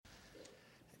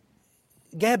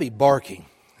Gabby Barkey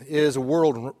is a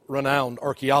world-renowned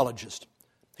archaeologist.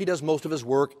 He does most of his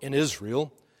work in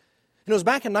Israel. And it was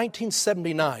back in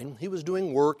 1979, he was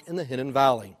doing work in the Hinnon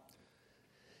Valley.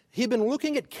 He'd been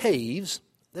looking at caves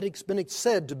that had been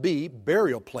said to be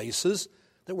burial places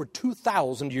that were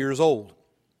 2,000 years old.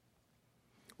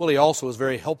 Well, he also was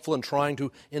very helpful in trying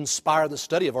to inspire the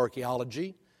study of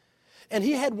archaeology. And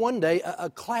he had one day a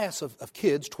class of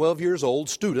kids, 12 years old,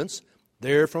 students,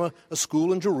 there from a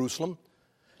school in Jerusalem,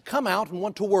 come out and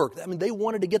want to work. I mean, they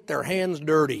wanted to get their hands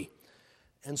dirty.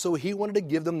 And so he wanted to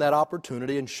give them that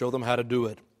opportunity and show them how to do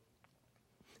it.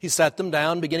 He sat them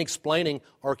down, began explaining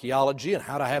archaeology and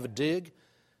how to have a dig.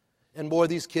 And boy,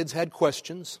 these kids had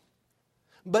questions.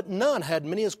 But none had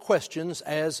many as questions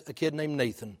as a kid named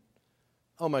Nathan.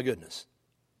 Oh my goodness.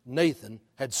 Nathan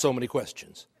had so many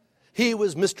questions. He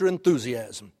was Mr.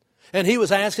 Enthusiasm. And he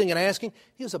was asking and asking.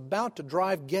 He was about to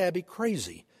drive Gabby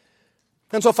crazy.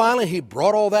 And so finally he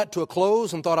brought all that to a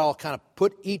close and thought, I'll kind of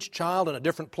put each child in a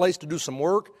different place to do some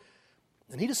work.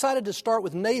 And he decided to start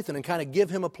with Nathan and kind of give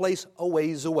him a place a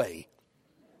ways away.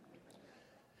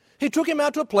 He took him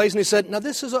out to a place and he said, now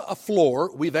this is a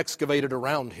floor we've excavated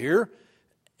around here.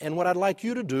 And what I'd like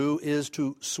you to do is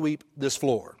to sweep this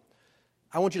floor.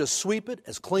 I want you to sweep it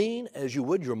as clean as you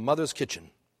would your mother's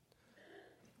kitchen.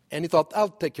 And he thought, I'll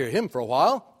take care of him for a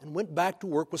while, and went back to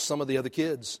work with some of the other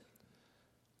kids.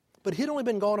 But he'd only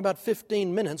been gone about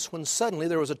 15 minutes when suddenly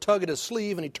there was a tug at his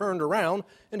sleeve and he turned around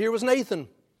and here was Nathan.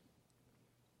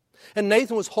 And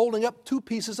Nathan was holding up 2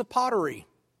 pieces of pottery.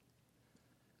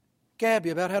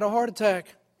 Gabby about had a heart attack.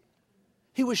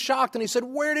 He was shocked and he said,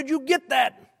 where did you get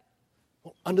that?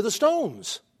 Well, under the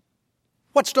stones.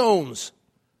 What stones?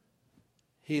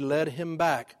 He led him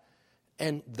back.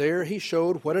 And there he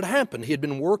showed what had happened. He had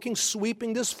been working,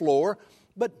 sweeping this floor,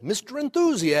 but Mr.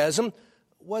 Enthusiasm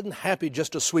wasn't happy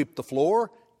just to sweep the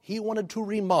floor. He wanted to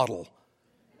remodel.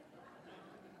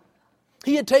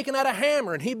 He had taken out a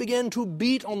hammer and he began to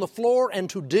beat on the floor and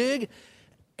to dig.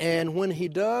 And when he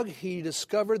dug, he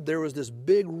discovered there was this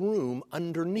big room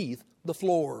underneath the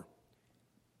floor.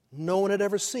 No one had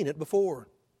ever seen it before.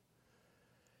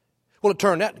 Well, it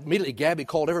turned out, immediately Gabby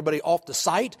called everybody off the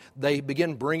site. They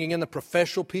began bringing in the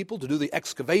professional people to do the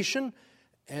excavation.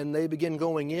 And they began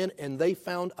going in and they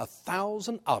found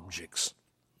 1,000 objects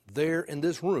there in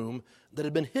this room that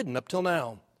had been hidden up till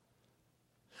now.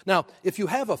 Now, if you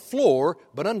have a floor,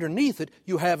 but underneath it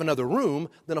you have another room,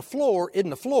 then a floor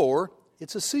isn't a floor,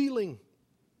 it's a ceiling.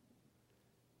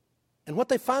 And what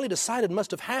they finally decided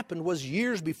must have happened was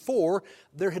years before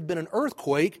there had been an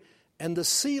earthquake and the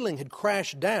ceiling had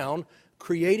crashed down,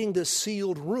 creating this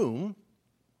sealed room.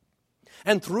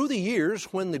 And through the years,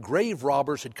 when the grave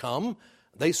robbers had come,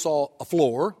 they saw a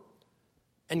floor,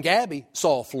 and Gabby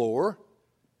saw a floor,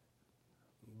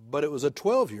 but it was a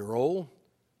 12-year-old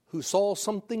who saw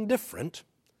something different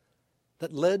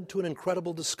that led to an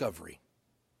incredible discovery.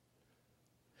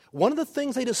 One of the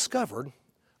things they discovered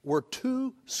were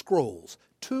 2 scrolls,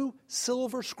 2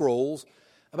 silver scrolls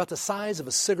about the size of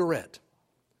a cigarette.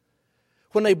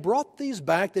 When they brought these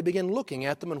back, they began looking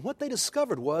at them, and what they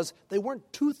discovered was they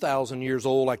weren't 2,000 years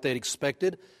old like they'd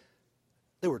expected.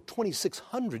 They were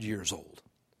 2,600 years old.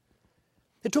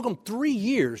 It took them 3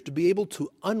 years to be able to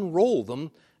unroll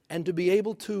them and to be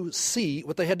able to see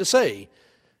what they had to say.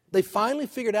 They finally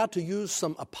figured out to use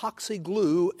some epoxy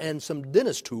glue and some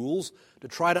dentist tools to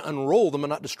try to unroll them and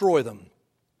not destroy them.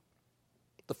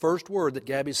 The first word that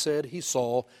Gabby said he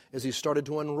saw as he started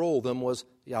to unroll them was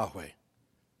Yahweh,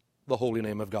 the holy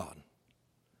name of God.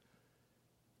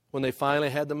 When they finally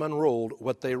had them unrolled,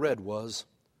 what they read was,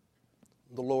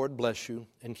 the Lord bless you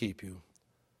and keep you.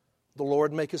 The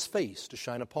Lord make his face to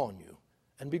shine upon you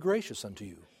and be gracious unto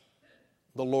you.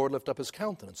 The Lord lift up his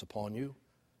countenance upon you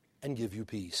and give you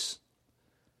peace.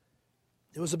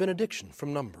 It was a benediction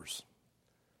from Numbers.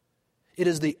 It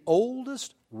is the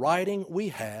oldest writing we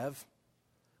have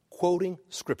quoting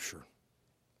Scripture.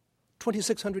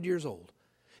 2,600 years old.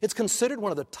 It's considered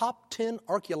one of the top 10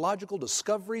 archaeological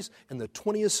discoveries in the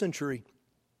 20th century.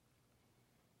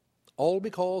 All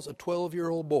because a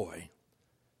 12-year-old boy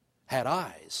had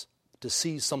eyes to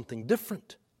see something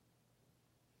different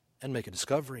and make a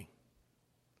discovery.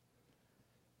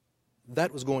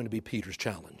 That was going to be Peter's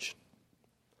challenge.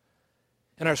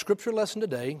 In our scripture lesson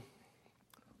today,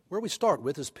 where we start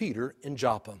with is Peter in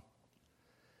Joppa.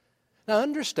 Now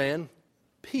understand,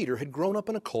 Peter had grown up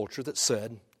in a culture that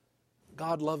said,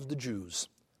 God loves the Jews.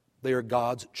 They are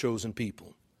God's chosen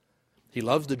people. He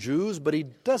loves the Jews, but he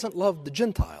doesn't love the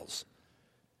Gentiles.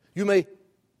 You may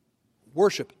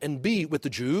worship and be with the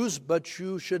Jews, but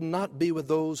you should not be with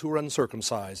those who are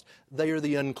uncircumcised. They are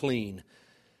the unclean.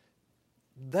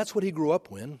 That's what he grew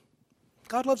up in.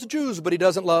 God loves the Jews, but he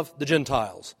doesn't love the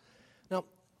Gentiles. Now,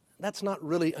 that's not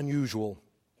really unusual.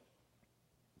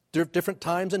 Different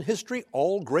times in history,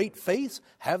 all great faiths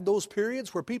have those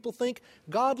periods where people think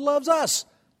God loves us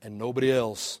and nobody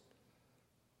else.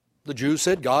 The Jews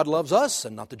said God loves us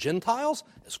and not the Gentiles.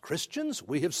 As Christians,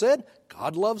 we have said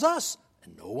God loves us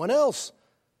and no one else.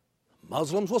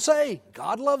 Muslims will say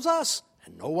God loves us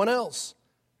and no one else.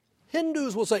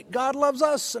 Hindus will say God loves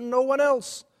us and no one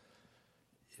else.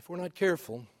 If we're not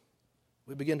careful,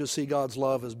 we begin to see God's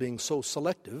love as being so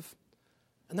selective,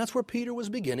 and that's where Peter was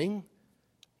beginning.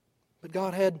 But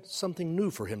God had something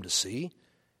new for him to see,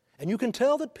 and you can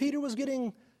tell that Peter was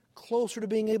getting closer to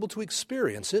being able to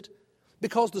experience it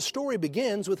because the story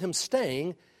begins with him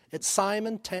staying at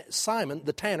Simon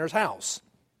the tanner's house.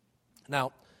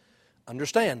 Now,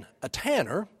 understand, a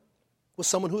tanner was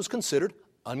someone who was considered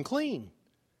unclean.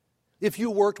 If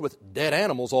you worked with dead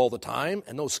animals all the time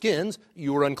and those skins,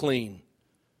 you were unclean.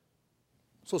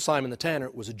 So Simon the tanner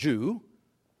was a Jew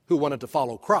who wanted to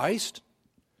follow Christ,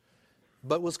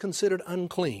 but was considered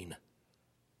unclean.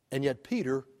 And yet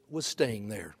Peter was staying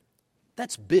there.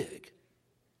 That's big.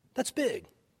 That's big.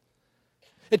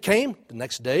 It came the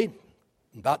next day,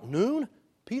 about noon,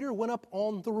 Peter went up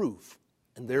on the roof,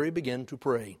 and there he began to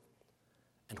pray.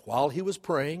 And while he was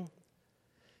praying,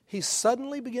 he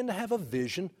suddenly began to have a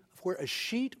vision of where a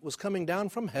sheet was coming down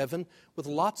from heaven with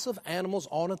lots of animals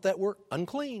on it that were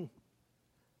unclean.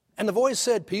 And the voice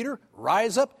said, "Peter,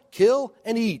 rise up, kill,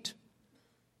 and eat."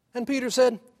 And Peter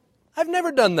said, "I've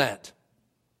never done that.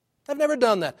 I've never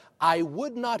done that. I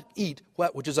would not eat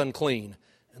that which is unclean."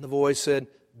 And the voice said,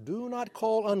 "Do not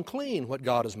call unclean what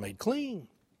God has made clean."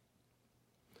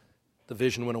 The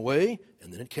vision went away,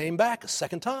 and then it came back a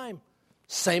second time.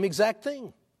 Same exact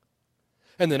thing.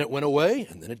 And then it went away,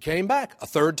 and then it came back a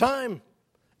third time.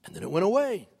 And then it went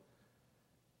away.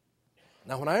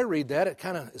 Now, when I read that, it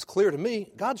kind of is clear to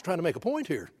me, God's trying to make a point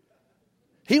here.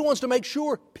 He wants to make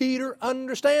sure Peter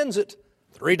understands it.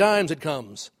 3 times it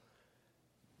comes.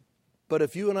 But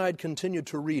if you and I had continued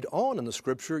to read on in the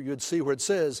Scripture, you'd see where it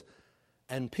says,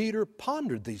 "And Peter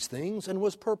pondered these things and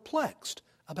was perplexed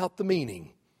about the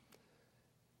meaning."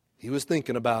 He was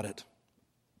thinking about it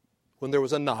when there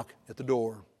was a knock at the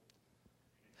door.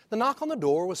 The knock on the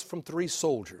door was from 3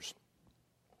 soldiers.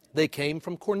 They came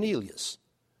from Cornelius,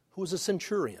 who was a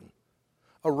centurion,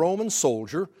 a Roman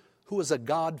soldier who was a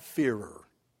God-fearer.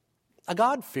 A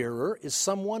God-fearer is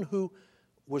someone who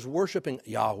was worshiping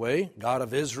Yahweh, God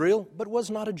of Israel, but was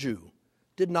not a Jew,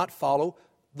 did not follow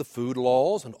the food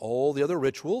laws and all the other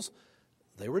rituals.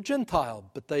 They were Gentile,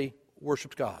 but they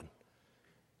worshiped God.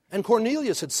 And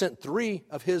Cornelius had sent 3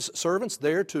 of his servants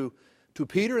there to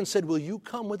Peter and said, "Will you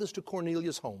come with us to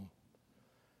Cornelius' home?"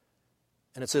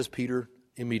 And it says Peter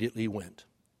immediately went.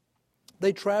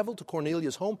 They traveled to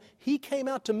Cornelius' home. He came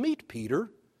out to meet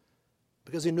Peter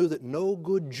because he knew that no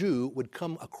good Jew would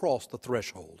come across the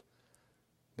threshold.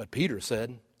 But Peter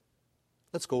said,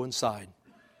 "Let's go inside."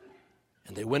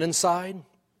 And they went inside,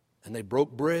 and they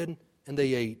broke bread, and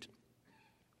they ate.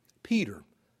 Peter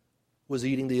was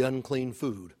eating the unclean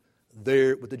food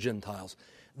there with the Gentiles.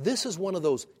 This is one of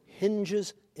those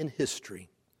hinges in history.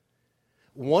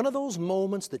 One of those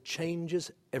moments that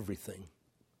changes everything.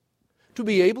 To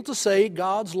be able to say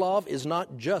God's love is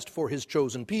not just for His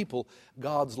chosen people,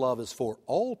 God's love is for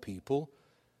all people,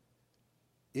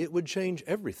 it would change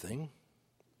everything.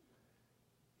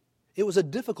 It was a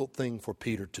difficult thing for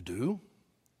Peter to do,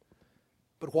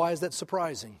 but why is that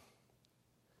surprising?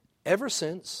 Ever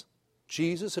since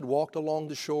Jesus had walked along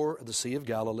the shore of the Sea of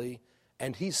Galilee,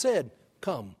 and He said,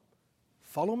 "Come,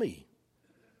 follow me,"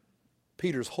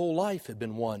 Peter's whole life had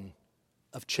been one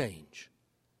of change.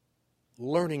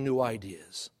 Learning new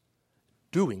ideas,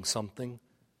 doing something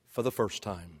for the first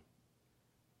time.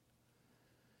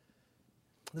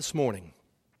 This morning,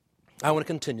 I want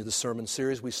to continue the sermon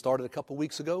series we started a couple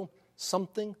weeks ago,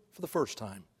 Something for the First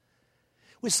Time.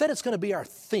 We said it's going to be our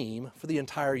theme for the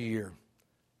entire year.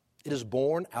 It is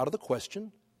born out of the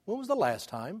question, when was the last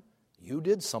time you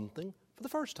did something for the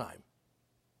first time?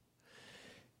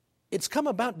 It's come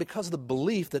about because of the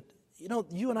belief that,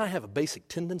 you and I have a basic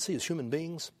tendency as human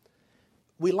beings.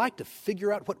 We like to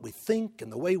figure out what we think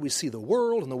and the way we see the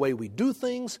world and the way we do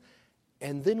things,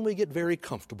 and then we get very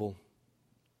comfortable.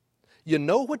 You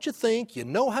know what you think, you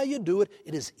know how you do it,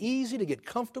 it is easy to get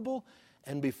comfortable,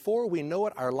 and before we know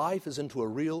it, our life is into a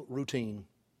real routine.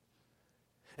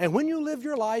 And when you live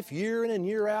your life year in and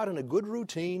year out in a good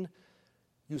routine,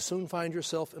 you soon find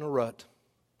yourself in a rut.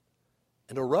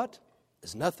 And a rut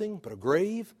is nothing but a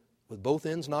grave with both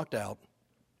ends knocked out.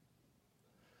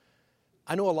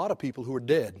 I know a lot of people who are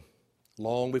dead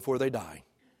long before they die.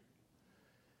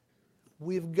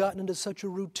 we've gotten into such a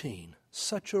routine,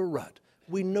 such a rut.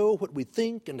 We know what we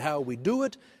think and how we do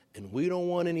it, and we don't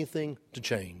want anything to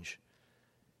change.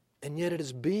 And yet it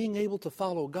is being able to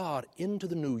follow God into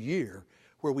the new year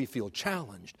where we feel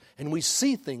challenged and we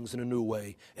see things in a new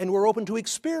way and we're open to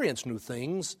experience new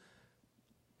things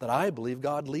that I believe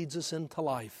God leads us into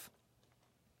life.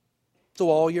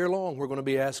 So all year long we're going to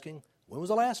be asking, when was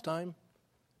the last time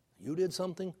you did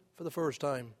something for the first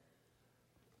time?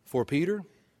 For Peter,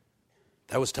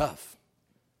 that was tough,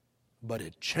 but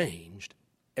it changed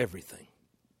everything.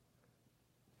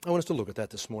 I want us to look at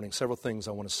that this morning. Several things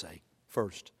I want to say.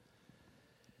 First,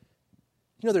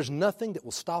 there's nothing that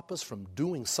will stop us from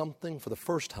doing something for the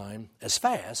first time as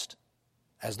fast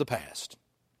as the past.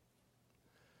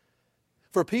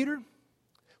 For Peter,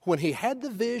 when he had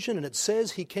the vision and it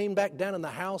says he came back down in the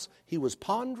house, he was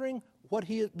pondering what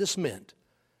this meant.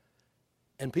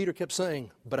 And Peter kept saying,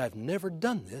 but I've never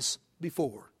done this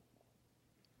before.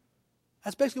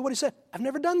 That's basically what he said. I've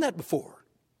never done that before.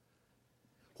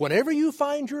 Whenever you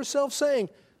find yourself saying,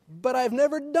 but I've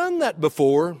never done that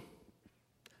before,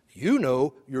 you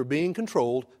know you're being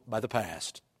controlled by the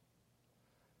past.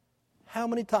 How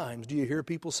many times do you hear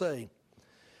people say,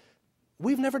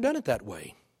 we've never done it that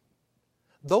way?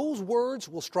 Those words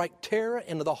will strike terror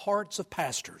into the hearts of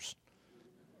pastors.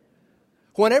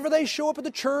 Whenever they show up at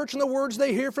the church and the words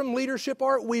they hear from leadership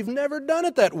are, we've never done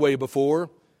it that way before,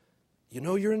 you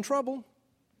know you're in trouble.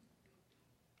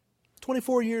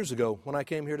 24 years ago when I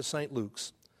came here to St.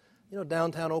 Luke's,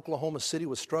 downtown Oklahoma City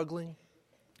was struggling.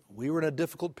 We were in a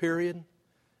difficult period.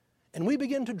 And we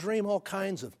began to dream all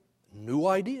kinds of new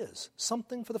ideas,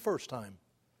 something for the first time.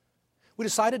 We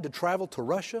decided to travel to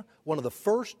Russia, one of the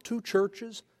first two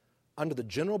churches under the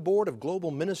General Board of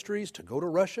Global Ministries to go to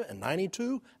Russia in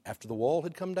 92 after the wall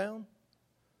had come down.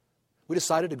 We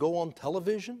decided to go on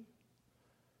television.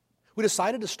 We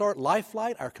decided to start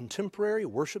Lifelight, our contemporary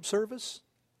worship service.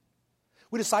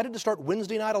 We decided to start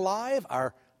Wednesday Night Alive,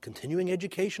 our continuing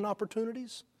education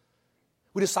opportunities.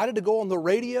 We decided to go on the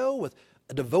radio with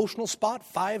a devotional spot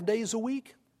 5 days a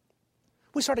week.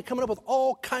 We started coming up with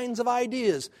all kinds of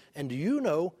ideas. And do you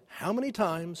know how many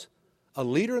times a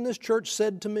leader in this church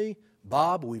said to me,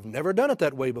 Bob, we've never done it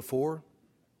that way before?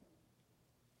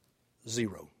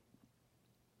 0.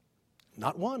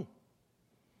 Not one.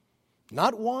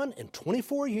 Not one in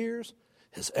 24 years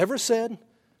has ever said,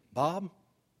 Bob,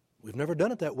 we've never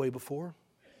done it that way before.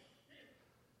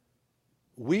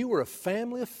 We were a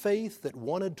family of faith that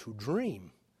wanted to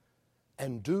dream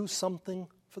and do something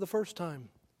for the first time.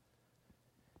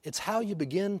 It's how you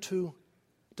begin to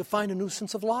find a new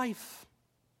sense of life.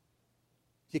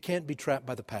 You can't be trapped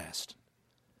by the past.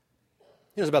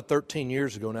 It was about 13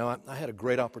 years ago now. I had a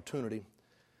great opportunity.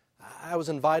 I was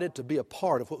invited to be a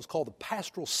part of what was called the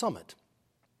Pastoral Summit.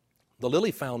 The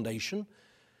Lilly Foundation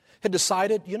had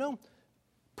decided,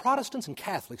 Protestants and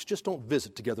Catholics just don't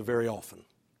visit together very often.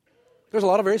 There's a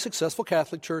lot of very successful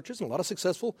Catholic churches and a lot of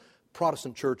successful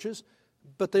Protestant churches,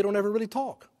 but they don't ever really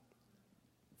talk.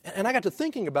 And I got to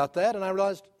thinking about that, and I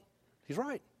realized, he's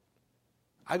right.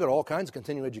 I go to all kinds of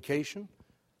continuing education.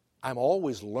 I'm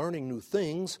always learning new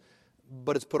things,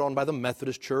 but it's put on by the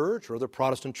Methodist Church or other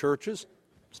Protestant churches.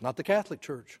 It's not the Catholic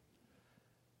Church.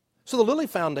 So the Lilly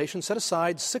Foundation set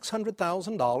aside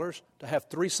 $600,000 to have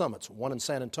 3 summits, one in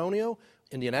San Antonio,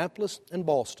 Indianapolis, and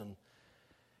Boston.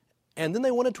 And then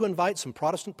they wanted to invite some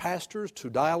Protestant pastors to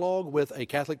dialogue with a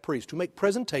Catholic priest, to make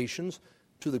presentations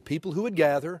to the people who would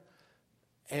gather,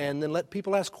 and then let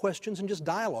people ask questions and just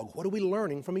dialogue. What are we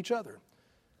learning from each other?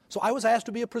 So I was asked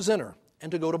to be a presenter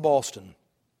and to go to Boston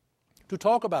to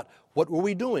talk about what were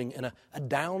we doing in a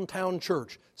downtown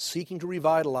church seeking to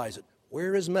revitalize it.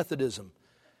 Where is Methodism?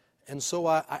 And so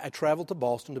I traveled to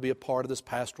Boston to be a part of this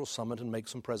pastoral summit and make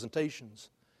some presentations.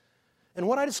 And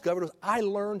what I discovered was I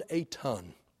learned a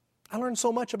ton. I learned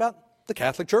so much about the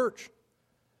Catholic Church.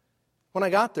 When I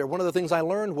got there, one of the things I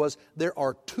learned was there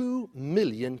are 2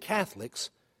 million Catholics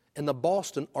in the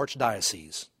Boston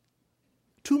Archdiocese.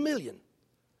 2 million.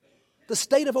 The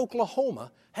state of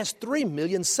Oklahoma has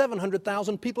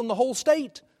 3,700,000 people in the whole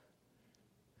state.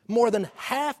 More than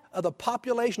half of the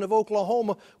population of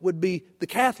Oklahoma would be the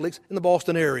Catholics in the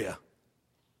Boston area.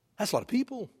 That's a lot of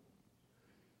people.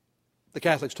 The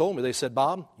Catholics told me, they said,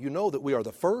 Bob, you know that we are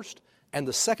the first and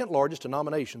the second largest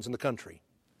denominations in the country.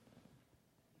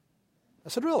 I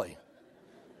said, really?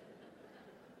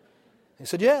 He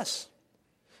said, yes.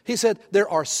 He said, there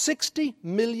are 60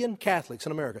 million Catholics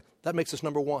in America. That makes us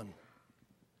number 1.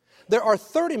 There are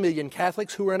 30 million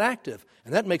Catholics who are inactive,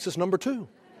 and that makes us number 2.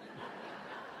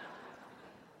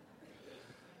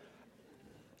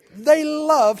 They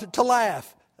loved to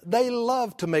laugh. They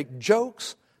loved to make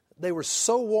jokes. They were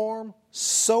so warm,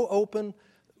 so open.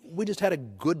 We just had a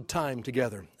good time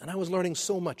together, and I was learning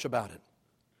so much about it.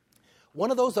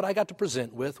 One of those that I got to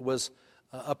present with was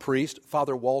a priest,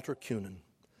 Father Walter Kunin.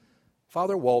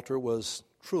 Father Walter was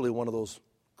truly one of those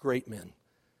great men.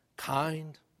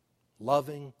 Kind,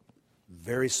 loving,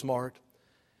 very smart.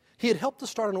 He had helped to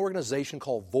start an organization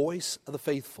called Voice of the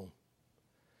Faithful.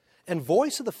 And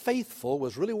Voice of the Faithful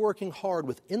was really working hard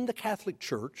within the Catholic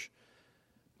Church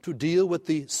to deal with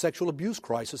the sexual abuse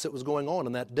crisis that was going on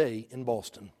in that day in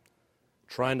Boston,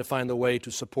 trying to find a way to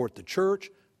support the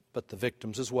church, but the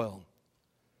victims as well.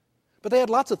 But they had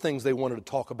lots of things they wanted to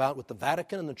talk about with the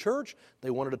Vatican and the church.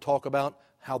 They wanted to talk about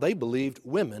how they believed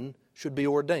women should be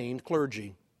ordained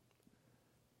clergy.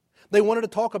 They wanted to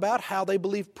talk about how they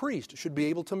believed priests should be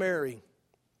able to marry.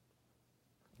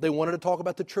 They wanted to talk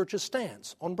about the church's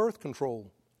stance on birth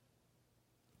control.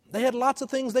 They had lots of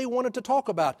things they wanted to talk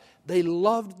about. They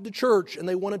loved the church and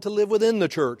they wanted to live within the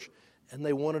church. And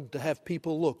they wanted to have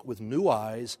people look with new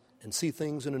eyes and see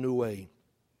things in a new way.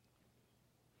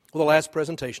 Well, the last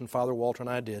presentation Father Walter and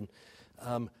I did,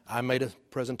 I made a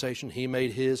presentation, he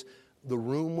made his. The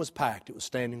room was packed. It was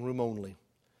standing room only.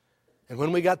 And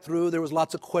when we got through, there was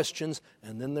lots of questions.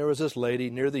 And then there was this lady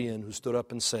near the end who stood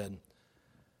up and said,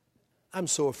 I'm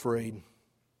so afraid.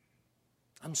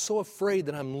 I'm so afraid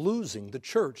that I'm losing the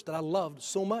church that I loved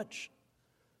so much.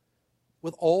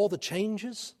 With all the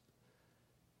changes.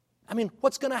 I mean,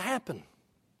 what's going to happen?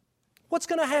 What's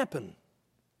going to happen?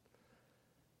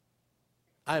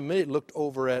 I immediately looked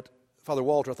over at Father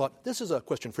Walter. I thought, this is a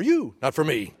question for you, not for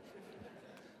me.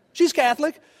 She's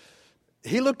Catholic.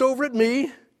 He looked over at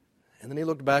me, and then he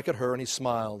looked back at her, and he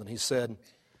smiled, and he said,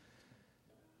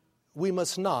 we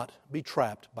must not be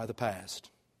trapped by the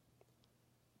past.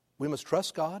 We must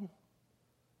trust God.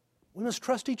 We must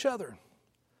trust each other.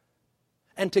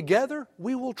 And together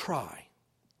we will try.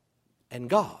 And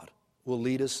God will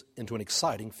lead us into an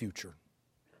exciting future.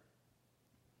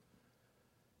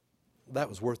 That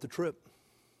was worth the trip.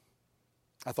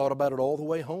 I thought about it all the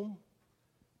way home.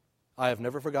 I have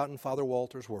never forgotten Father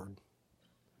Walter's word.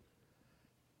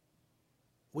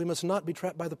 We must not be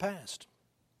trapped by the past.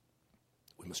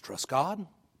 We must trust God.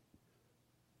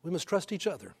 We must trust each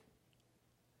other.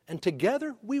 And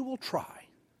together we will try.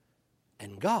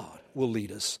 And God will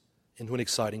lead us into an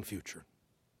exciting future.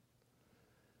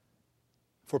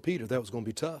 For Peter, that was going to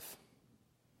be tough.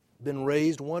 Been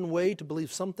raised one way to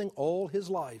believe something all his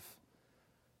life.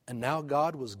 And now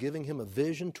God was giving him a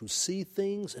vision to see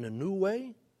things in a new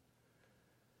way.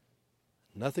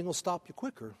 Nothing will stop you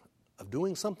quicker of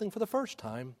doing something for the first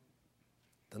time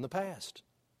than the past.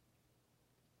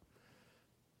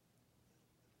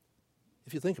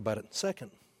 If you think about it,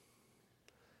 second,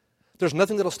 there's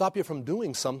nothing that'll stop you from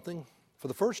doing something for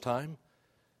the first time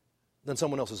than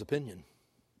someone else's opinion.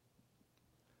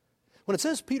 When it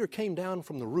says Peter came down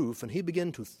from the roof and he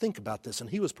began to think about this and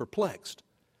he was perplexed,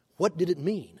 what did it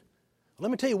mean? Well,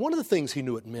 let me tell you, one of the things he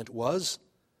knew it meant was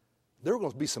there were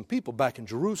going to be some people back in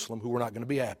Jerusalem who were not going to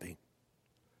be happy.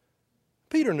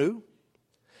 Peter knew,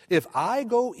 if I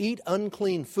go eat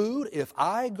unclean food, if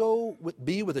I go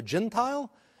be with a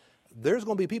Gentile, there's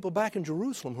going to be people back in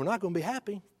Jerusalem who are not going to be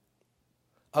happy.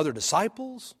 Other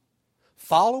disciples,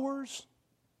 followers,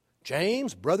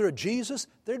 James, brother of Jesus,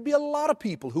 there'd be a lot of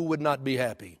people who would not be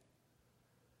happy.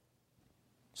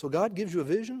 So God gives you a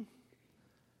vision,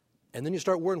 and then you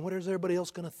start worrying, what is everybody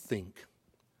else going to think?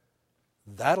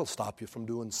 That'll stop you from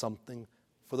doing something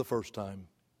for the first time.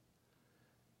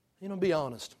 You know, be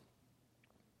honest.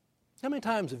 How many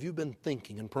times have you been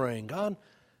thinking and praying, God,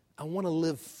 I want to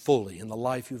live fully in the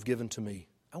life you've given to me.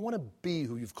 I want to be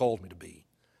who you've called me to be.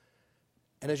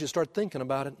 And as you start thinking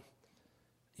about it,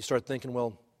 you start thinking,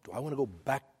 well, do I want to go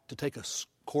back to take a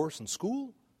course in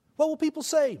school? What will people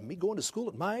say? Me going to school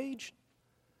at my age?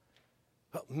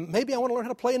 Maybe I want to learn how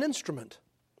to play an instrument.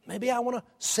 Maybe I want to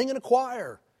sing in a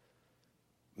choir.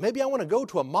 Maybe I want to go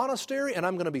to a monastery and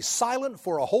I'm going to be silent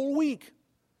for a whole week.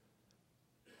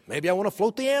 Maybe I want to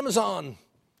float the Amazon.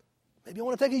 Maybe I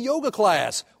want to take a yoga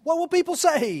class. What will people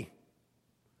say?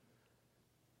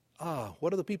 What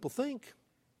do the people think?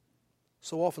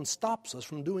 So often stops us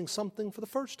from doing something for the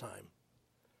first time.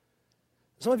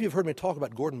 Some of you have heard me talk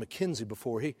about Gordon MacKenzie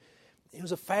before. He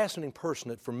was a fascinating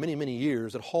person for many, many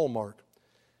years at Hallmark.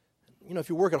 You know, if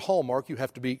you work at Hallmark, you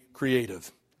have to be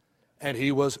creative. And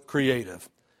he was creative.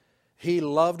 He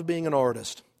loved being an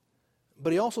artist.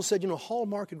 But he also said, you know,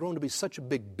 Hallmark had grown to be such a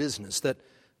big business that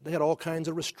they had all kinds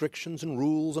of restrictions and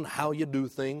rules on how you do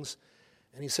things.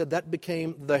 And he said that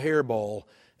became the hairball.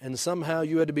 And somehow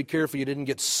you had to be careful you didn't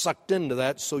get sucked into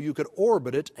that so you could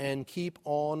orbit it and keep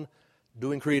on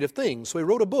doing creative things. So he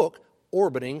wrote a book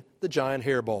Orbiting the Giant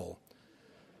Hairball.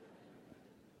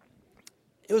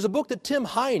 It was a book that Tim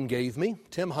Hine gave me.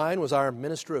 Tim Hine was our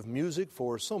minister of music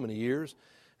for so many years,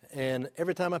 and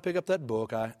every time I pick up that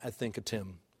book, I think of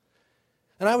Tim.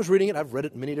 And I was reading it. I've read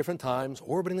it many different times,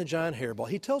 Orbiting the Giant Hairball.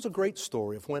 He tells a great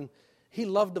story of when he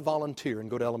loved to volunteer and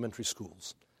go to elementary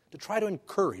schools to try to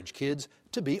encourage kids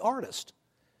to be artists.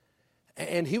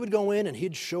 And he would go in and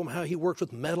he'd show them how he worked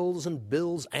with metals and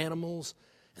builds animals,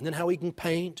 and then how he can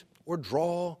paint or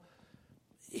draw.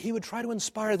 He would try to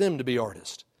inspire them to be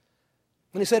artists.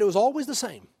 And he said it was always the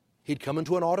same. He'd come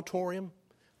into an auditorium,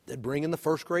 they'd bring in the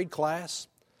first grade class,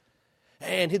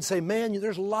 and he'd say, man,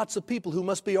 there's lots of people who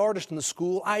must be artists in the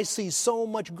school. I see so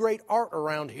much great art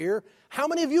around here. How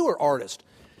many of you are artists?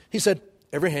 He said,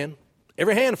 every hand,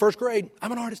 first grade.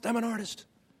 I'm an artist, I'm an artist.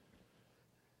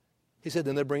 He said,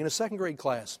 then they'd bring in a second grade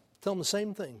class, tell them the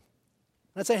same thing. And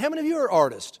I'd say, how many of you are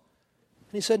artists?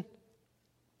 And he said,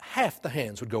 half the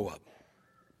hands would go up.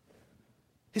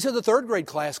 He said, the third grade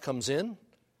class comes in,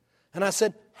 and I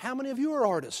said, how many of you are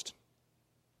artists?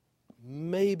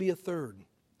 Maybe a third.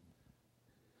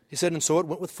 He said, and so it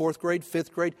went with fourth grade,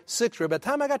 fifth grade, sixth grade. By the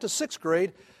time I got to sixth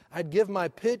grade, I'd give my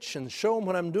pitch and show them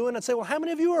what I'm doing. I'd say, well, how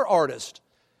many of you are artists?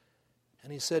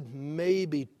 And he said,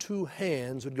 maybe two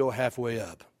hands would go halfway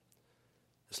up.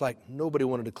 It's like nobody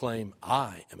wanted to claim,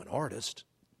 I am an artist.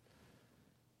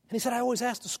 And he said, I always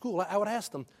asked the school, I would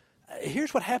ask them,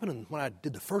 here's what happened when I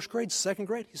did the first grade, second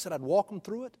grade. He said, I'd walk them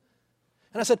through it.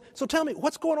 And I said, so tell me,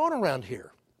 what's going on around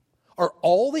here? Are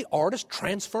all the artists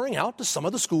transferring out to some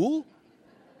other school?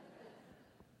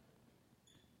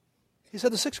 He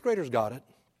said, the sixth graders got it.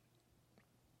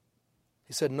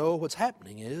 He said, no, what's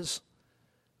happening is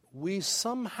we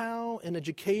somehow in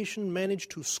education manage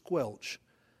to squelch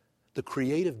the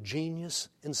creative genius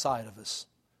inside of us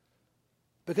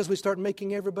because we start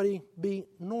making everybody be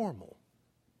normal,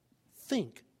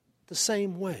 think the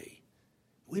same way.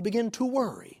 We begin to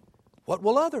worry, what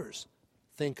will others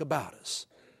think about us?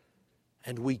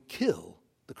 And we kill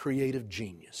the creative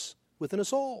genius within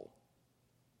us all.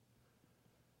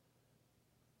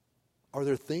 Are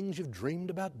there things you've dreamed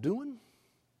about doing?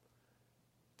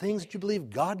 Things that you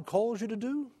believe God calls you to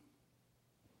do?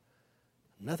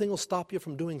 Nothing will stop you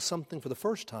from doing something for the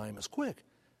first time as quick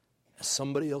as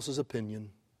somebody else's opinion.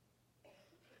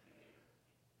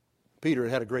 Peter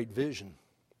had a great vision.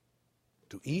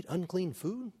 To eat unclean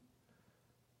food?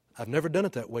 I've never done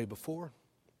it that way before.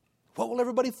 What will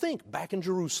everybody think back in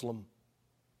Jerusalem?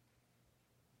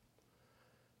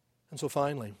 And so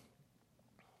finally,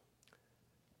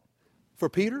 for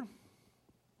Peter,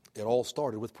 it all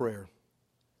started with prayer.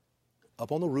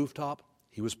 Up on the rooftop,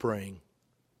 he was praying.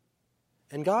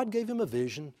 And God gave him a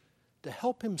vision to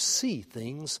help him see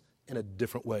things in a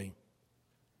different way,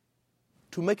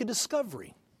 to make a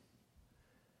discovery.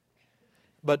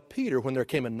 But Peter, when there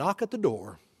came a knock at the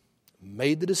door,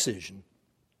 made the decision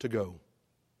to go.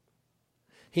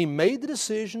 He made the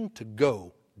decision to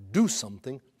go do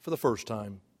something for the first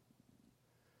time.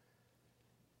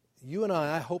 You and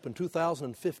I hope in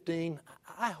 2015,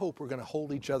 I hope we're going to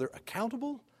hold each other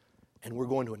accountable and we're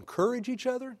going to encourage each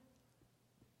other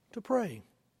to pray,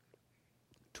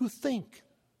 to think,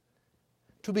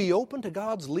 to be open to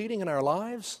God's leading in our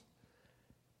lives,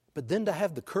 but then to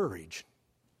have the courage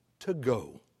to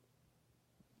go,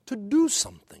 to do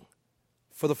something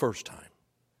for the first time.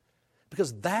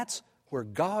 Because that's where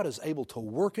God is able to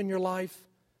work in your life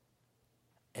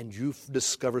and you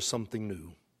discover something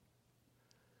new.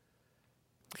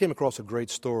 I came across a great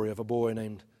story of a boy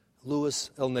named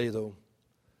Luis Elnedo.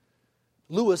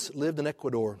 Luis lived in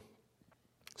Ecuador,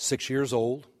 6 years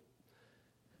old.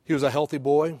 He was a healthy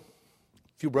boy, a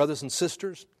few brothers and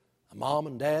sisters, a mom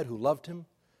and dad who loved him.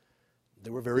 They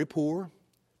were very poor.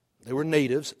 They were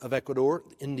natives of Ecuador,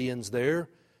 Indians there.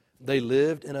 They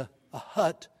lived in a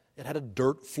hut. It had a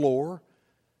dirt floor.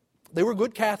 They were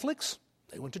good Catholics.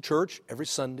 They went to church every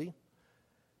Sunday.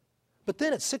 But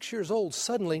then at 6 years old,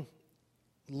 suddenly,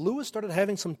 Luis started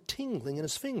having some tingling in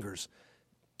his fingers,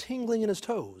 tingling in his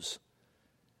toes.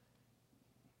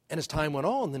 And as time went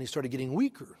on, then he started getting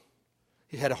weaker.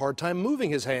 He had a hard time moving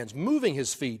his hands, moving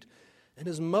his feet. And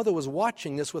his mother was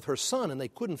watching this with her son, and they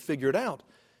couldn't figure it out.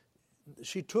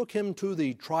 She took him to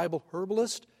the tribal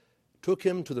herbalist, took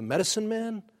him to the medicine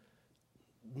man.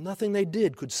 Nothing they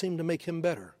did could seem to make him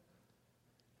better.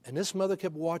 And this mother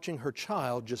kept watching her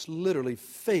child just literally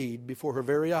fade before her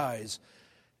very eyes.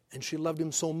 And she loved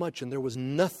him so much, and there was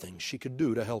nothing she could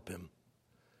do to help him.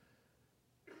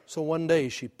 So one day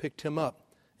she picked him up,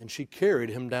 and she carried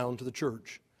him down to the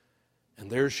church. And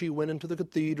there she went into the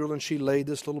cathedral, and she laid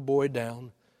this little boy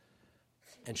down,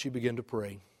 and she began to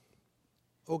pray.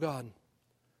 Oh God,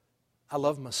 I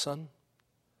love my son.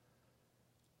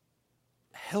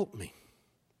 Help me.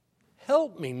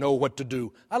 Help me know what to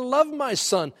do. I love my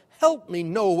son. Help me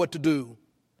know what to do.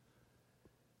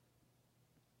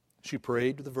 She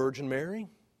prayed to the Virgin Mary,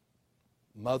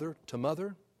 mother to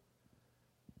mother.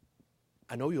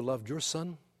 I know you loved your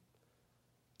son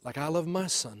like I love my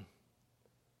son.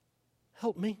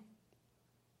 Help me.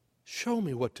 Show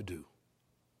me what to do.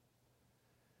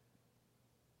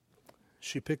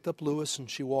 She picked up Louis and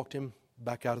she walked him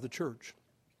back out of the church.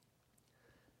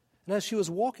 And as she was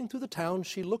walking through the town,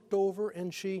 she looked over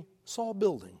and she saw a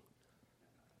building.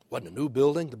 It wasn't a new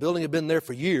building. The building had been there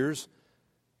for years,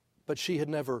 but she had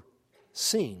never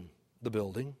seen the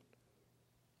building.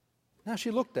 Now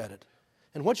she looked at it,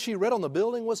 and what she read on the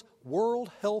building was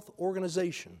World Health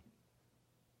Organization.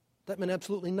 That meant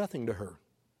absolutely nothing to her.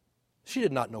 She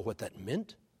did not know what that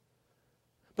meant.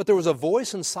 But there was a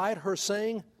voice inside her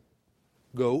saying,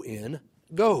 "Go in,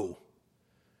 go."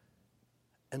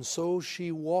 And so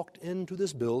she walked into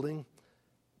this building,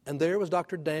 and there was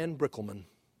Dr. Dan Brickelman.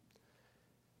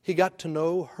 He got to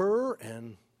know her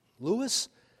and Louis,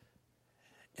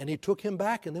 and he took him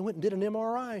back, and they went and did an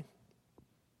MRI.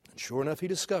 And sure enough, he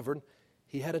discovered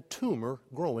he had a tumor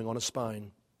growing on his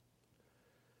spine.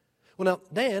 Well, now,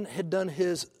 Dan had done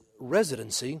his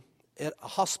residency at a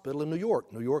hospital in New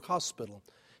York Hospital.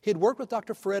 He had worked with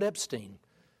Dr. Fred Epstein.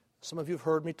 Some of you have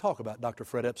heard me talk about Dr.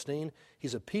 Fred Epstein.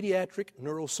 He's a pediatric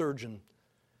neurosurgeon.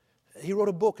 He wrote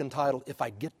a book entitled If I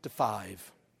Get to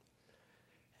 5.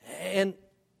 And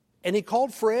he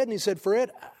called Fred and he said,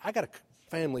 "Fred, I got a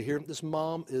family here. This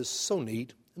mom is so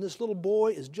neat, and this little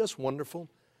boy is just wonderful,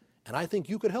 and I think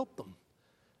you could help them."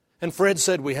 And Fred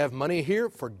said, "We have money here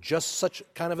for just such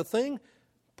kind of a thing.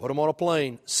 Put them on a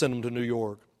plane, send them to New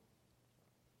York."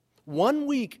 1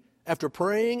 week after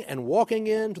praying and walking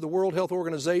into the World Health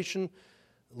Organization,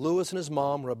 Louis and his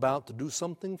mom were about to do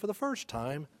something for the first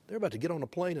time. They're about to get on a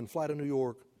plane and fly to New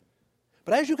York.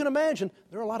 But as you can imagine,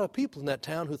 there are a lot of people in that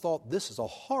town who thought this is a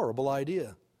horrible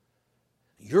idea.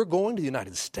 You're going to the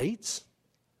United States?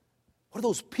 What are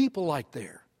those people like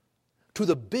there? To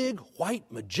the big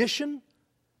white magician?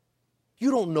 You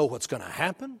don't know what's going to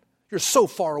happen. You're so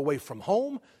far away from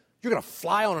home. You're going to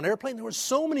fly on an airplane. There were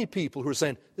so many people who were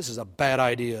saying, this is a bad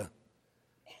idea.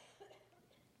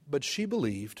 But she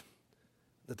believed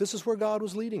that this is where God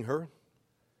was leading her.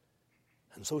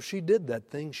 And so she did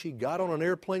that thing. She got on an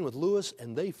airplane with Louis,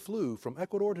 and they flew from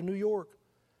Ecuador to New York.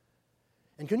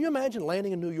 And can you imagine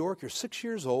landing in New York? You're 6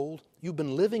 years old. You've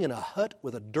been living in a hut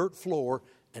with a dirt floor,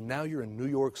 and now you're in New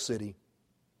York City.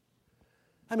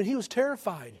 I mean, he was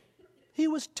terrified. He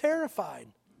was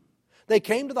terrified. They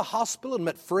came to the hospital and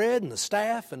met Fred and the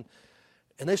staff, and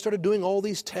they started doing all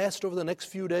these tests over the next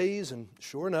few days, and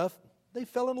sure enough, they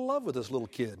fell in love with this little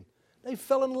kid. They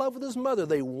fell in love with his mother.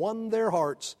 They won their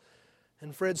hearts.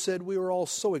 And Fred said, we were all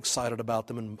so excited about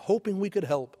them and hoping we could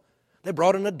help. They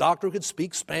brought in a doctor who could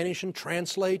speak Spanish and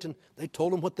translate, and they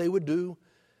told him what they would do.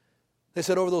 They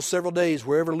said over those several days,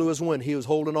 wherever Louis went, he was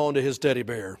holding on to his teddy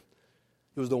bear.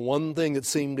 It was the one thing that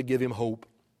seemed to give him hope.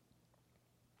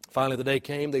 Finally, the day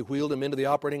came. They wheeled him into the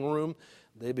operating room.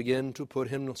 They began to put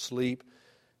him to sleep,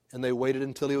 and they waited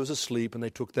until he was asleep, and they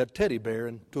took that teddy bear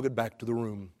and took it back to the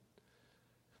room.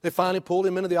 They finally pulled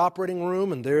him into the operating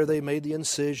room, and there they made the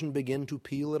incision, began to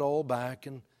peel it all back,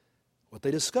 and what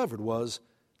they discovered was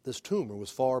this tumor was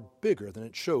far bigger than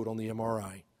it showed on the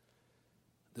MRI.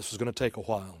 This was going to take a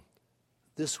while.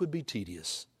 This would be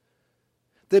tedious.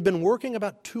 They'd been working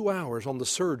about 2 hours on the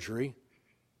surgery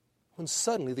when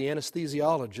suddenly the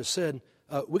anesthesiologist said,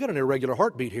 we got an irregular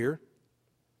heartbeat here.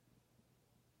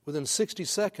 Within 60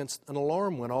 seconds, an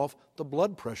alarm went off. The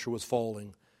blood pressure was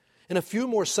falling. In a few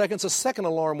more seconds, a second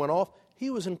alarm went off. He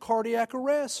was in cardiac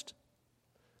arrest.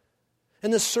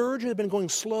 And the surgeon had been going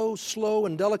slow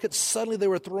and delicate. Suddenly they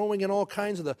were throwing in all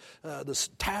kinds of the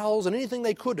towels and anything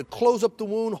they could to close up the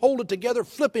wound, hold it together,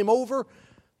 flip him over.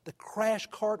 The crash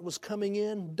cart was coming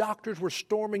in. Doctors were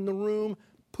storming the room,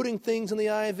 putting things in the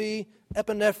IV,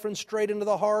 epinephrine straight into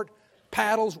the heart,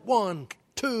 paddles, 1,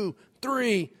 2,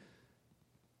 3.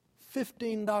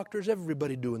 15 doctors,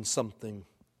 everybody doing something,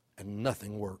 and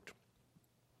nothing worked.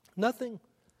 Nothing.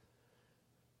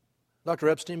 Dr.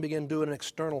 Epstein began doing an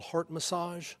external heart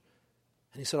massage,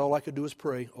 and he said, all I could do is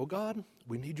pray. Oh, God,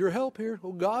 we need your help here.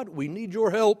 Oh, God, we need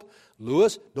your help.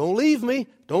 Louis, don't leave me.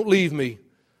 Don't leave me.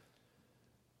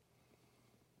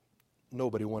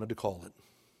 Nobody wanted to call it.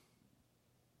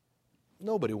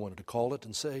 Nobody wanted to call it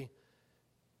and say,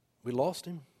 we lost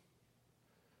him.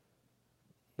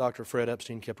 Dr. Fred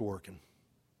Epstein kept working.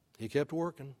 He kept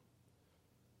working.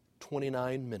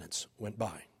 29 minutes went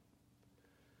by.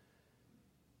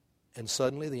 And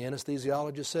suddenly the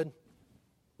anesthesiologist said,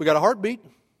 "We got a heartbeat.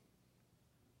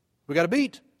 We got a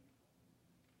beat."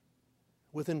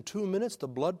 Within 2 minutes, the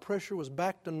blood pressure was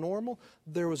back to normal.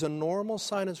 There was a normal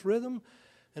sinus rhythm.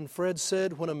 And Fred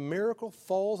said, when a miracle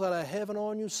falls out of heaven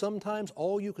on you, sometimes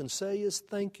all you can say is,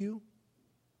 "Thank you.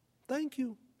 Thank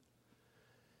you."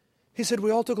 He said,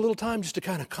 we all took a little time just to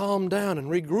kind of calm down and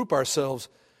regroup ourselves.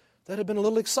 That had been a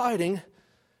little exciting.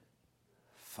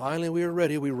 Finally, we were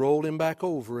ready. We rolled him back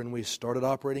over and we started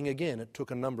operating again. It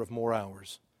took a number of more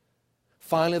hours.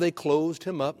 Finally, they closed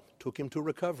him up, took him to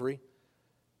recovery,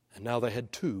 and now they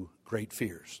had 2 great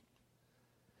fears.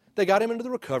 They got him into the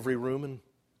recovery room, and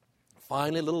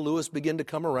finally little Lewis began to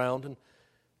come around,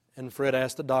 and Fred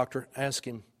asked the doctor, ask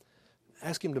him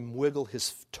to wiggle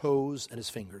his toes and his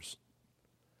fingers.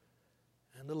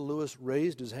 And little Lewis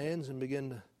raised his hands and began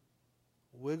to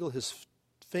wiggle his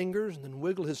fingers and then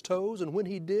wiggle his toes. And when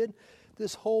he did,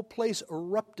 this whole place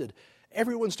erupted.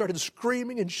 Everyone started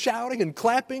screaming and shouting and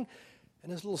clapping.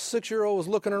 And this little 6-year-old was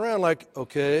looking around like,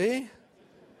 okay.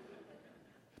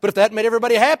 But if that made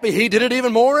everybody happy, he did it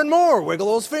even more and more. Wiggle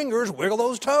those fingers, wiggle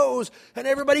those toes. And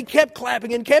everybody kept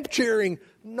clapping and kept cheering.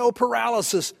 No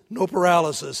paralysis, no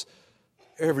paralysis.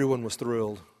 Everyone was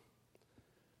thrilled.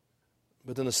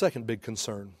 But then the second big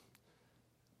concern,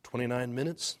 29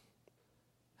 minutes,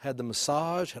 had the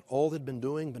massage, had all they'd been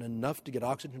doing been enough to get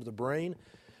oxygen to the brain?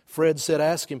 Fred said,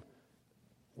 ask him,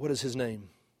 what is his name?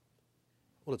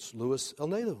 Well, it's Louis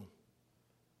Elnado.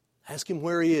 Ask him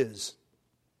where he is.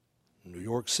 New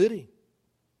York City.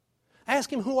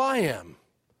 Ask him who I am.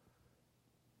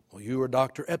 Well, you are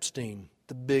Dr. Epstein,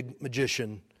 the big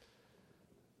magician.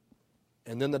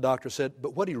 And then the doctor said,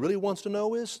 but what he really wants to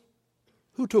know is,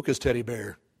 who took his teddy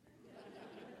bear?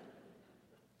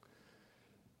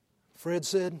 Fred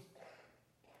said,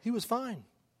 he was fine.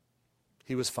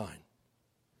 He was fine.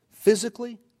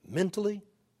 Physically, mentally,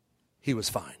 he was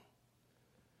fine.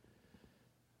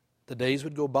 The days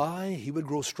would go by, he would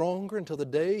grow stronger until the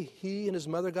day he and his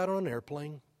mother got on an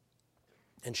airplane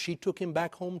and she took him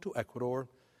back home to Ecuador,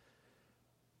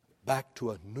 back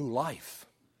to a new life,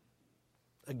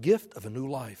 a gift of a new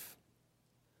life.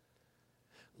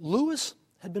 Louis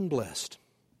had been blessed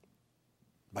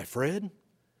by Fred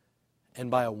and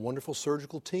by a wonderful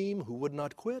surgical team who would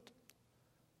not quit,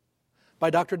 by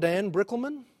Dr. Dan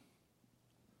Brickelman,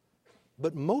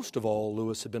 but most of all,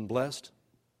 Louis had been blessed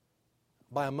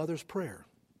by a mother's prayer.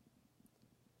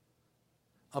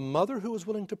 A mother who was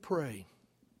willing to pray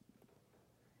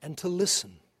and to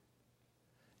listen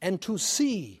and to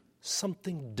see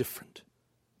something different,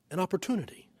 an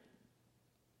opportunity.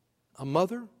 A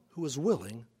mother who was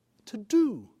willing to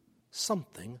do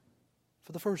something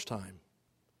for the first time.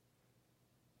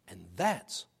 And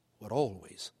that's what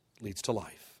always leads to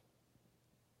life.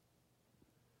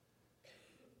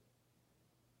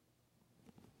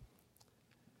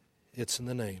 It's in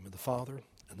the name of the Father,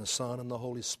 and the Son, and the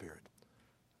Holy Spirit.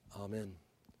 Amen.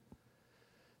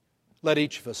 Let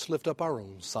each of us lift up our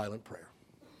own silent prayer.